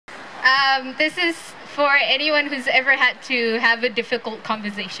This is for anyone who's ever had to have a difficult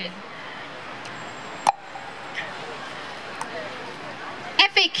conversation.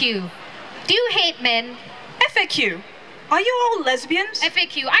 FAQ. Do you hate men? FAQ. Are you all lesbians?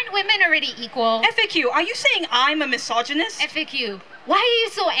 FAQ. Aren't women already equal? FAQ. Are you saying I'm a misogynist? FAQ. Why are you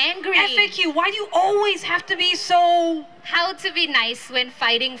so angry? FAQ. Why do you always have to be so... How to be nice when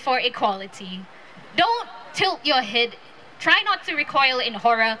fighting for equality. Don't tilt your head. Try not to recoil in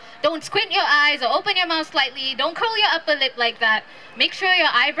horror. Don't squint your eyes or open your mouth slightly. Don't curl your upper lip like that. Make sure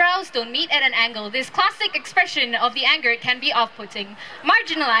your eyebrows don't meet at an angle. This classic expression of the anger can be off-putting.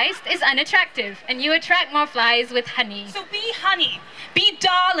 Marginalized is unattractive, and you attract more flies with honey. So be honey. Be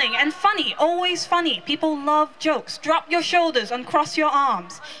darling and funny. Always funny. People love jokes. Drop your shoulders, uncross your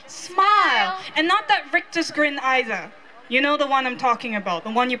arms. Smile. And not that Richter's grin either. You know the one I'm talking about.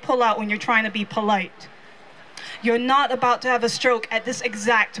 The one you pull out when you're trying to be polite. You're not about to have a stroke at this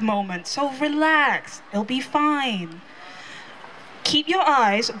exact moment, so relax. It'll be fine. Keep your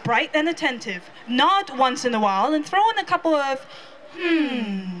eyes bright and attentive. Nod once in a while and throw in a couple of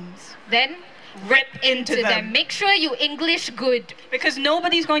Then rip into them. Make sure you English good. Because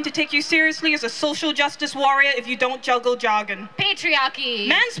nobody's going to take you seriously as a social justice warrior if you don't juggle jargon. Patriarchy.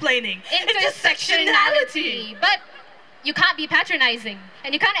 Mansplaining. Intersectionality. But you can't be patronizing.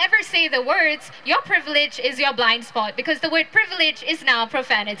 And you can't ever say the words, your privilege is your blind spot, because the word privilege is now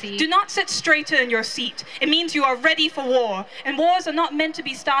profanity. Do not sit straighter in your seat. It means you are ready for war. And wars are not meant to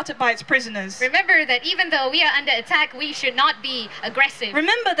be started by its prisoners. Remember that even though we are under attack, we should not be aggressive.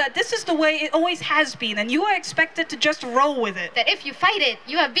 Remember that this is the way it always has been, and you are expected to just roll with it. That if you fight it,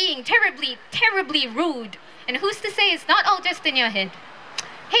 you are being terribly, terribly rude. And who's to say it's not all just in your head?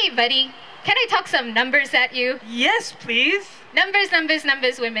 Hey, buddy. Can I talk some numbers at you? Yes, please. Numbers, numbers,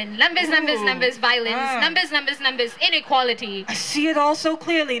 numbers, women. Numbers, numbers, numbers, violence. Numbers, numbers, numbers, inequality. I see it all so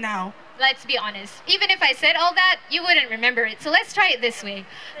clearly now. Let's be honest. Even if I said all that, you wouldn't remember it. So let's try it this way.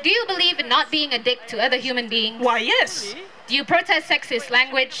 Do you believe in not being a dick to other human beings? Why, yes. Do you protest sexist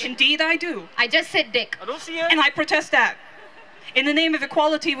language? Indeed, I do. I just said dick. And I protest that. In the name of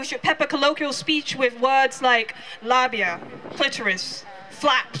equality, we should pepper colloquial speech with words like labia, clitoris,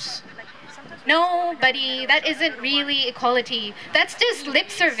 flaps. No, buddy, that isn't really equality. That's just lip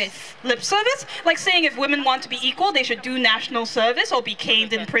service. Lip service? Like saying if women want to be equal, they should do national service or be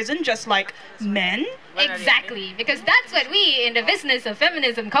caned in prison just like men? Exactly, because that's what we in the business of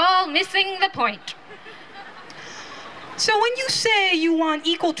feminism call missing the point. So when you say you want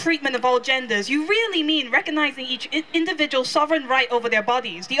equal treatment of all genders, you really mean recognizing each individual's sovereign right over their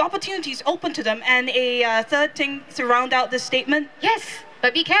bodies, the opportunities open to them, and a third thing to round out this statement? Yes.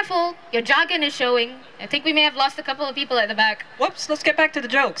 But be careful, your jargon is showing. I think we may have lost a couple of people at the back. Whoops, let's get back to the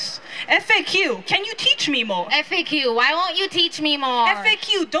jokes. FAQ, can you teach me more? FAQ, why won't you teach me more?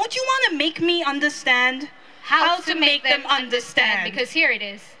 FAQ, don't you want to make me understand how to make them understand? Because here it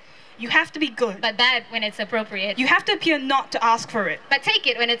is. You have to be good. But bad when it's appropriate. You have to appear not to ask for it. But take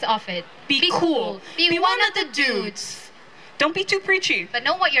it when it's offered. Be cool. Be one of the dudes. Don't be too preachy. But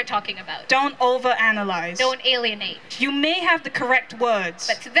know what you're talking about. Don't overanalyze. Don't alienate. You may have the correct words.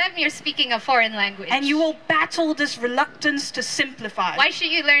 But to them, you're speaking a foreign language. And you will battle this reluctance to simplify. Why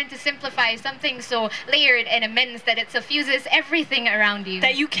should you learn to simplify something so layered and immense that it suffuses everything around you?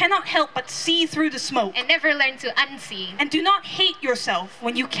 That you cannot help but see through the smoke. And never learn to unsee. And do not hate yourself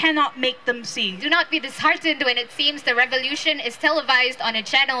when you cannot make them see. Do not be disheartened when it seems the revolution is televised on a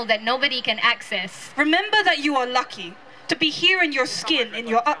channel that nobody can access. Remember that you are lucky to be here in your skin, in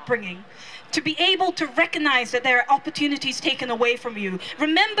your upbringing, to be able to recognize that there are opportunities taken away from you.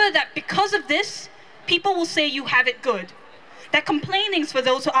 Remember that because of this, people will say you have it good. That complaining's for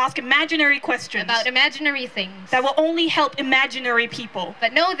those who ask imaginary questions. About imaginary things. That will only help imaginary people.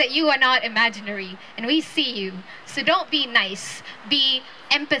 But know that you are not imaginary, and we see you. So don't be nice. Be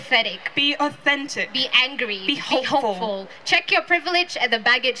empathetic. Be authentic. Be angry. Be hopeful. Check your privilege at the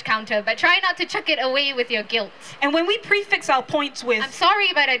baggage counter, but try not to chuck it away with your guilt. And when we prefix our points with, I'm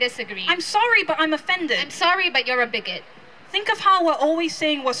sorry, but I disagree. I'm sorry, but I'm offended. I'm sorry, but you're a bigot. Think of how we're always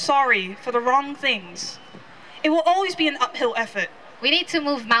saying we're sorry for the wrong things. It will always be an uphill effort. We need to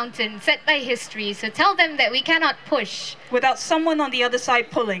move mountains set by history, so tell them that we cannot push without someone on the other side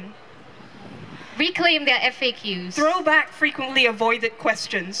pulling. Reclaim their FAQs. Throw back frequently avoided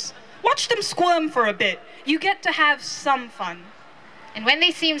questions. Watch them squirm for a bit. You get to have some fun. And when they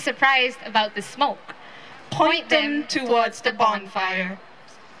seem surprised about the smoke, point them towards the bonfire.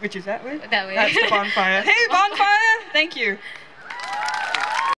 Which is that way? That way. That's the bonfire. Hey, bonfire! Thank you.